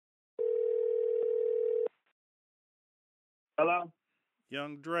Hello?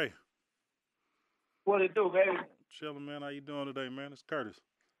 Young Dre. What it do, baby? Chilling, man. How you doing today, man? It's Curtis.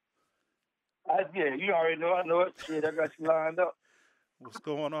 Yeah, you already know. I know it. Shit, I got you lined up. What's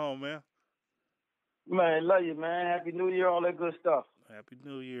going on, man? Man, love you, man. Happy New Year, all that good stuff. Happy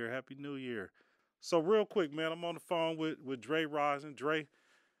New Year. Happy New Year. So real quick, man, I'm on the phone with Dre Rison. Dre,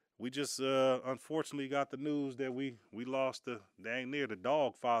 we just unfortunately got the news that we lost the dang near the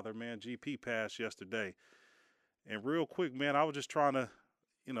dog father, man. GP passed yesterday. And real quick, man, I was just trying to,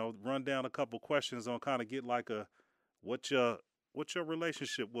 run down a couple questions on kind of get like a what your what your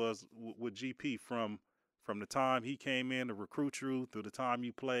relationship was with GP from the time he came in to recruit you through the time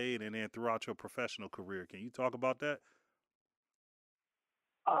you played and then throughout your professional career. Can you talk about that?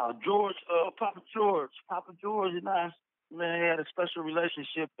 George, Papa George and I, man, had a special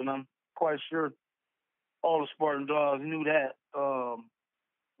relationship, and I'm quite sure all the Spartan Dogs knew that.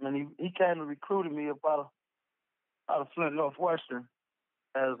 And he came and recruited me out of Flint, Northwestern,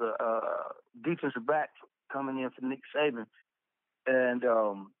 as a defensive back coming in for Nick Saban. And,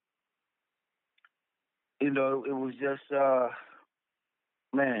 it was just,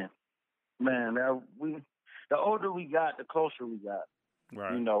 man, the older we got, the closer we got.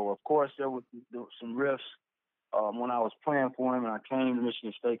 Right. Of course, there was some rifts when I was playing for him, and I came to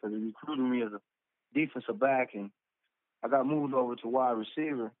Michigan State because he recruited me as a defensive back, and I got moved over to wide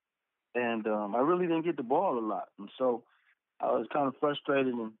receiver, and I really didn't get the ball a lot, and so I was kind of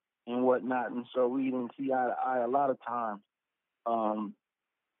frustrated and whatnot, and so we didn't see eye to eye a lot of times.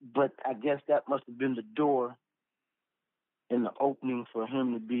 But I guess that must have been the door in the opening for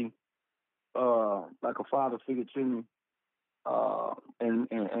him to be like a father figure to me,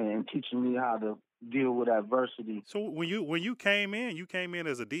 and teaching me how to deal with adversity. So when you came in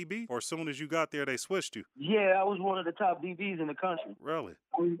as a DB, or as soon as you got there, they switched you. Yeah, I was one of the top DBs in the country. Really?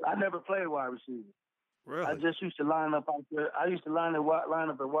 I never played wide receiver. Really? I just used to line up out there. I used to line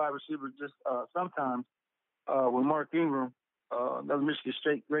up at wide receiver just sometimes with Mark Ingram, another Michigan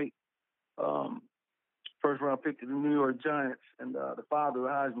State great, first round pick to the New York Giants, and the father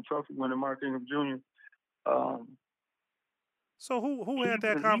of Heisman Trophy winner Mark Ingram Jr. So who had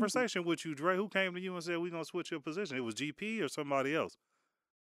that conversation with you, Dre? Who came to you and said we're gonna switch your position? It was GP or somebody else?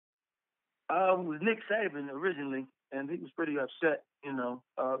 It was Nick Saban originally, and he was pretty upset,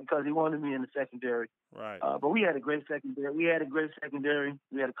 because he wanted me in the secondary. Right. But we had a great secondary. We had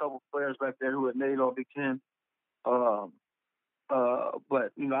a couple of players back there who had made all Big Ten. But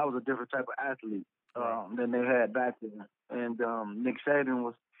I was a different type of athlete than they had back then. And Nick Saban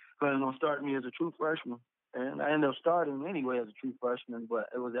was planning on starting me as a true freshman, and I ended up starting anyway as a true freshman, but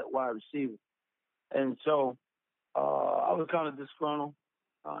it was at wide receiver. And so I was kind of disgruntled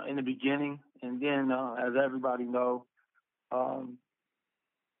in the beginning, and then as everybody knows,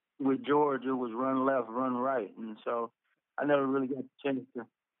 with George it was run left, run right, and so I never really got the chance to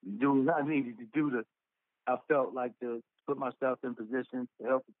do what I needed to do to. I felt like to put myself in position to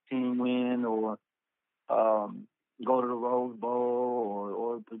help the team win, or go to the Rose Bowl,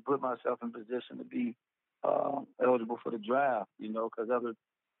 or to put myself in position to be eligible for the draft. Because other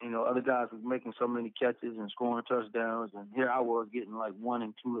guys was making so many catches and scoring touchdowns, and here I was getting like 1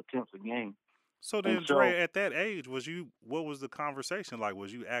 and 2 attempts a game. So then, Dre, at that age, what was the conversation like?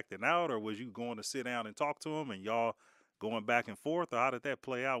 Was you acting out, or was you going to sit down and talk to him, and y'all going back and forth, or how did that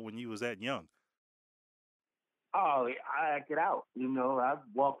play out when you was that young? Oh, I acted out. I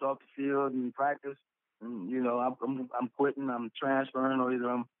walked off the field in practice, and I'm quitting, I'm transferring, or either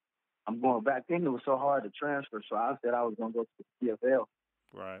I'm going back. Then it was so hard to transfer, so I said I was going to go to the CFL.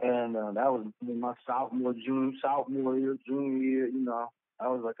 Right. And that was my sophomore year, junior year. I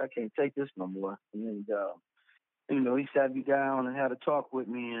was like, I can't take this no more. And he sat me down and had a talk with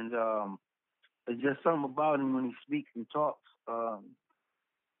me, and it's just something about him when he speaks and talks.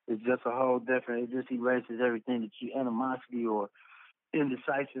 It's just a whole different. It just erases everything that you animosity or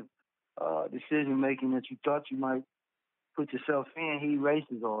indecisive decision making that you thought you might put yourself in. He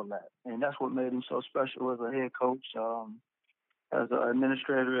erases all that, and that's what made him so special as a head coach, as an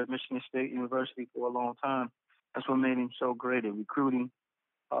administrator at Michigan State University for a long time. That's what made him so great at recruiting.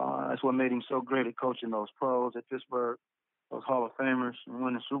 That's what made him so great at coaching those pros at Pittsburgh, those Hall of Famers, and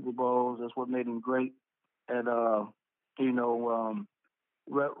winning Super Bowls. That's what made him great at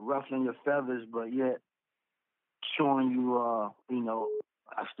ruffling your feathers, but yet showing you, I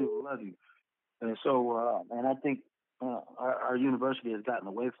still love you. And so, and I think our university has gotten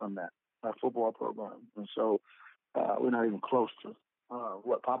away from that, our football program. And so we're not even close to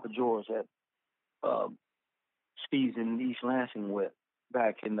what Papa George had seasoned East Lansing with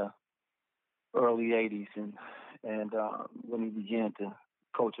back in the early 80s. And when he began to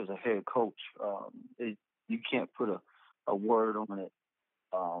coach as a head coach, you can't put a word on it.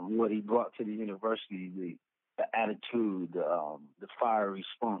 What he brought to the university, the attitude, the fiery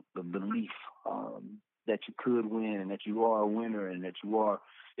spunk, the belief that you could win and that you are a winner and that you are,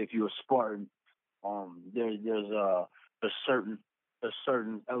 if you're a Spartan, there's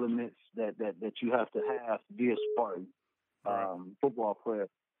certain elements that you have to be a Spartan Right. football player,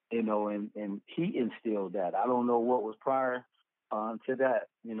 and he instilled that. I don't know what was prior to that,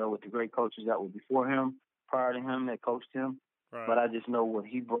 with the great coaches that were before him, prior to him that coached him. Right. But I just know what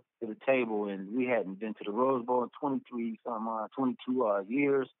he brought to the table, and we hadn't been to the Rose Bowl in 22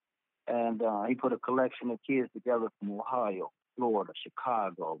 years, and he put a collection of kids together from Ohio, Florida,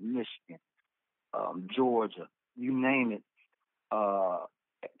 Chicago, Michigan, Georgia, you name it,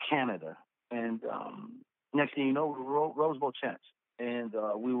 Canada, and next thing you know, we were Rose Bowl champs, and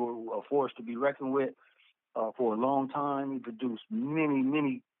we were a force to be reckoned with for a long time. He produced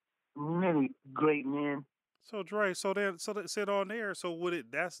many great men. So Dre, so then, so that said on there. So would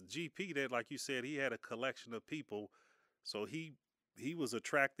it? That's GP. That, like you said, he had a collection of people. So he was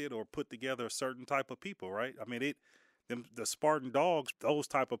attracted or put together a certain type of people, right? I mean, the Spartan Dogs, those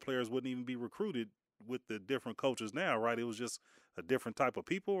type of players wouldn't even be recruited with the different coaches now, right? It was just a different type of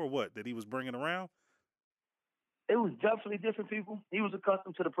people, or what, that he was bringing around. It was definitely different people. He was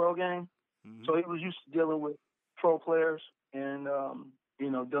accustomed to the pro game, so he was used to dealing with pro players and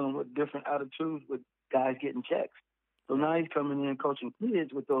dealing with different attitudes with guys getting checks. So now he's coming in coaching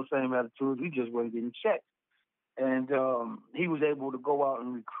kids with those same attitudes. We just wasn't getting checks. And he was able to go out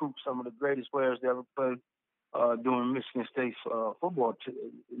and recruit some of the greatest players that ever played during Michigan State's football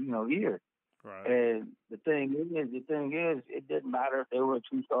year. Right. And the thing is, it didn't matter if they were a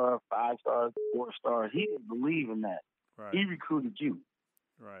 2-star, 5-star, 4-star. He didn't believe in that. Right. He recruited you.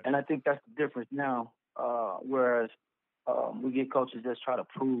 Right. And I think that's the difference now. Whereas we get coaches that try to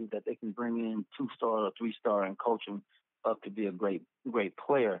prove that they can bring in 2-star or 3-star and coach them up to be a great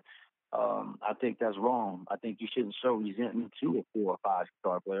player. I think that's wrong. I think you shouldn't show resentment to a 4 or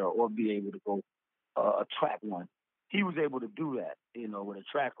 5-star player or be able to go attract one. He was able to do that, with a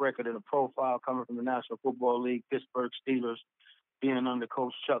track record and a profile coming from the National Football League, Pittsburgh Steelers, being under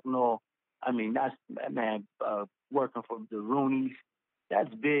Coach Chuck Noll. I mean, that's, man, working for the Rooneys,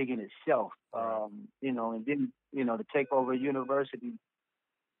 that's big in itself. Right. And then, to take over a university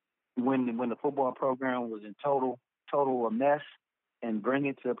when the football program was in total a mess and bring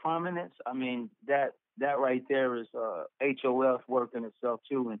it to prominence, I mean, that right there is HOF work in itself,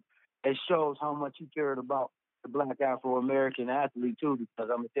 too. And it shows how much he cared about the black Afro-American athlete, too, because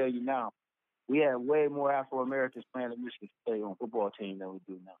I'm going to tell you now, we have way more Afro-Americans playing at Michigan State on football team than we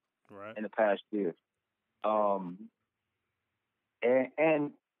do now. Right. In the past years. And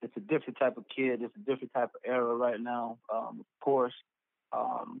it's a different type of kid. It's a different type of era right now, of course.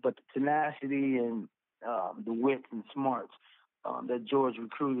 But the tenacity and the wit and smarts that George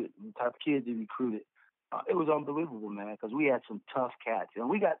recruited, the type of kids he recruited, it was unbelievable, man, because we had some tough cats. And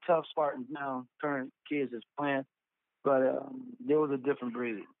we got tough Spartans now, current kids that's playing, but there was a different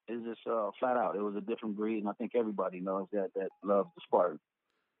breed. It's just flat out. It was a different breed, and I think everybody knows that loves the Spartan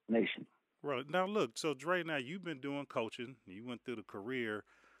nation. Right. Now, look, so Dre, now you've been doing coaching. You went through the career.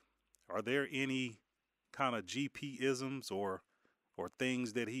 Are there any kind of GP-isms or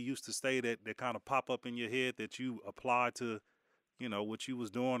things that he used to say that kind of pop up in your head that you apply to, what you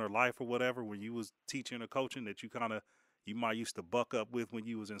was doing or life or whatever when you was teaching or coaching that you might used to buck up with when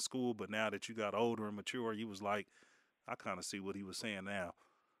you was in school, but now that you got older and mature, you was like, I kind of see what he was saying now.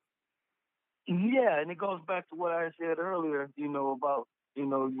 Yeah, and it goes back to what I said earlier, about,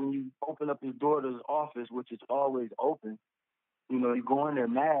 when you open up your daughter's office, which is always open, you go in there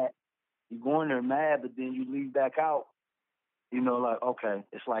mad, but then you leave back out, like, okay,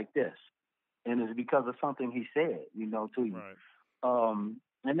 it's like this. And it's because of something he said, to you. Right. And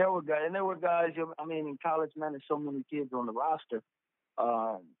there were guys, I mean, in college, man, there's so many kids on the roster.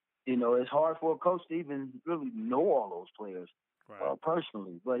 It's hard for a coach to even really know all those players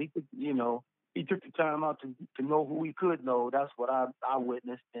personally. But he could, he took the time out to know who he could know. That's what I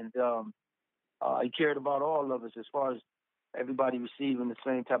witnessed. And he cared about all of us as far as everybody receiving the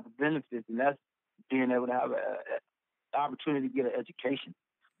same type of benefits. And that's being able to have an opportunity to get an education.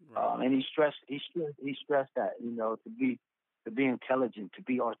 Right. And he stressed that, to be intelligent, to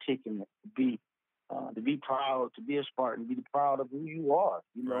be articulate, to be proud, to be a Spartan, be proud of who you are,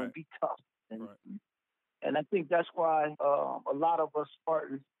 and be tough. And I think that's why a lot of us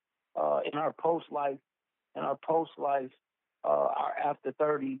Spartans in our post life, our after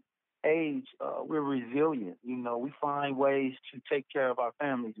 30 age, we're resilient. We find ways to take care of our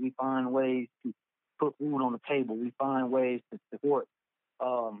families. We find ways to put food on the table. We find ways to support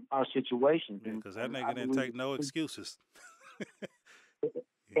our situations. Yeah, because that And I nigga didn't believe take no excuses.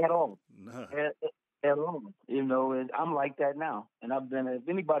 at all. None. At all. You know, and I'm like that now. And if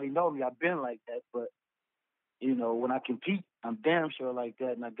anybody knows me, I've been like that. But, you know, when I compete, I'm damn sure like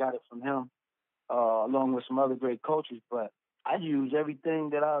that. And I got it from him, along with some other great coaches. But I use everything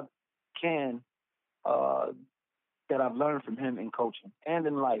that I can, that I've learned from him in coaching and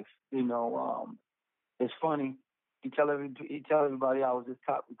in life. You know, it's funny. He tell everybody I was his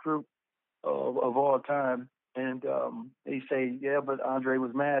top recruit of all time. And he say, yeah, but Andre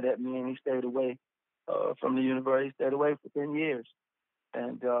was mad at me and he stayed away from the university. He stayed away for 10 years.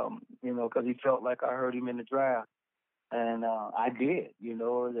 And, you know, because he felt like I hurt him in the draft. And I did, you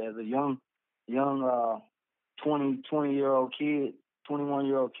know, as a young 20-year-old kid,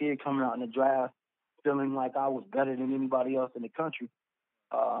 21-year-old kid coming out in the draft, feeling like I was better than anybody else in the country.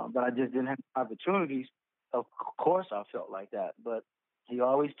 But I just didn't have opportunities. Of course I felt like that. But he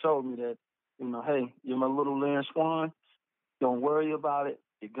always told me that, you know, hey, you're my little Lynn Swan. Don't worry about it.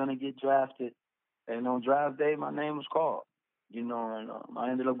 You're going to get drafted. And on draft day, my name was called, you know, and I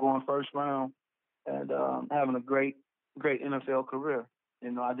ended up going first round and having a great NFL career.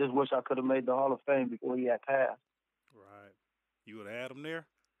 You know, I just wish I could have made the Hall of Fame before he had passed. Right. You would have had him there?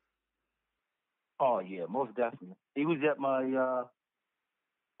 Oh, yeah, most definitely. He was at my,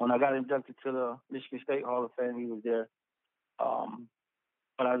 when I got inducted to the Michigan State Hall of Fame, he was there.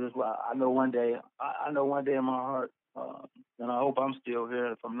 But I know one day in my heart, and I hope I'm still here.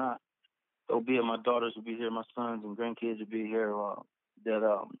 If I'm not, so be it. My daughters will be here, my sons and grandkids will be here. That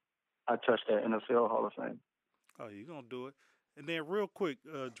I touched that NFL Hall of Fame. Oh, you're going to do it. And then real quick,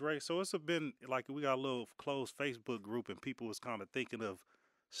 Dre, so it's been like we got a little closed Facebook group and people was kind of thinking of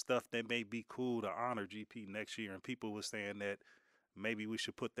stuff that may be cool to honor GP next year. And people was saying that maybe we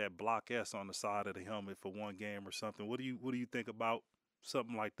should put that Block S on the side of the helmet for one game or something. What do you think about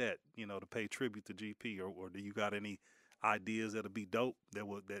something like that, you know, to pay tribute to GP, or do you got any ideas that'll be dope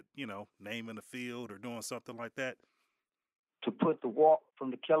that you know, naming the field or doing something like that? To put the walk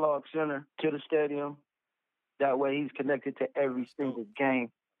from the Kellogg Center to the stadium, that way he's connected to every single game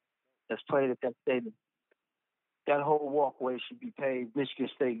that's played at that stadium. That whole walkway should be paved Michigan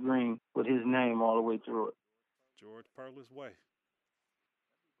State green with his name all the way through it. George Perles way.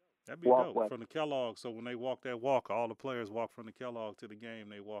 That'd be Walkway. dope from the Kellogg. So when they walk that walk, all the players walk from the Kellogg to the game.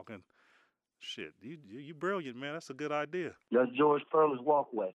 They walking. Shit, you brilliant, man. That's a good idea. That's George Perles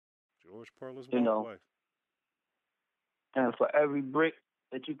walkway. George Perles walkway. You know, and for every brick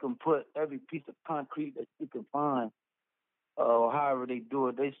that you can put, every piece of concrete that you can find, or however they do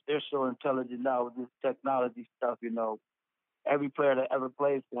it, they're so intelligent now with this technology stuff. You know, every player that ever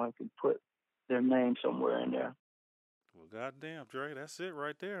played for him can put their name somewhere in there. Well, goddamn, Dre, that's it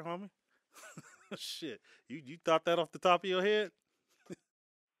right there, homie. Shit, you thought that off the top of your head?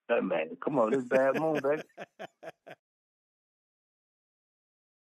 Hey, man, come on, this bad moon, baby.